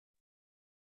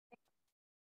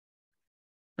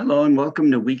Hello and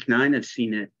welcome to week 9 of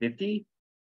CNET50.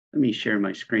 Let me share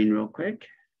my screen real quick.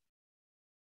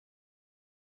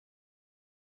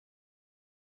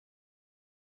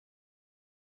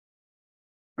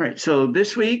 All right, so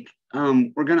this week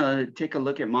we're going to take a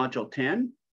look at Module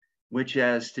 10, which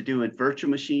has to do with virtual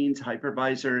machines,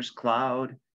 hypervisors,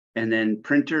 cloud, and then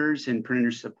printers and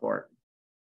printer support.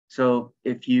 So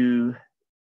if you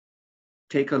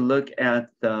take a look at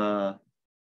the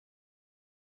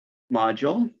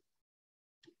module,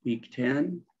 week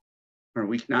 10, or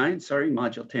week 9, sorry,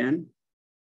 Module 10,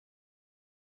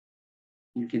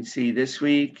 you can see this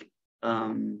week,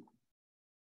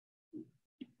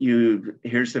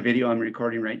 here's the video I'm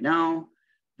recording right now.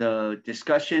 The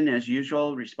discussion, as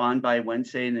usual, respond by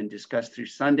Wednesday and then discuss through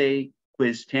Sunday.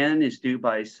 Quiz 10 is due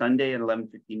by Sunday at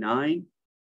 11:59.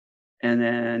 And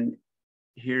then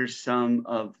here's some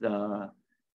of the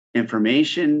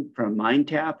information from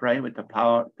MindTap, right, with the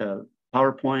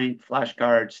PowerPoint,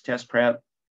 flashcards, test prep.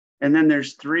 And then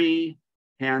there's 3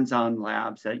 hands-on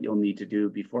labs that you'll need to do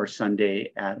before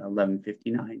Sunday at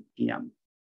 11:59 p.m.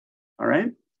 All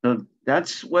right, so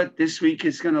that's what this week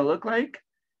is going to look like.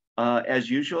 As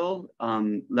usual,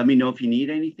 let me know if you need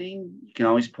anything. You can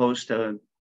always post a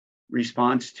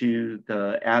response to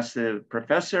the Ask the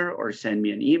Professor or send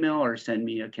me an email or send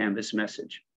me a Canvas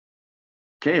message.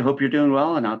 Okay, hope you're doing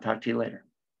well, and I'll talk to you later.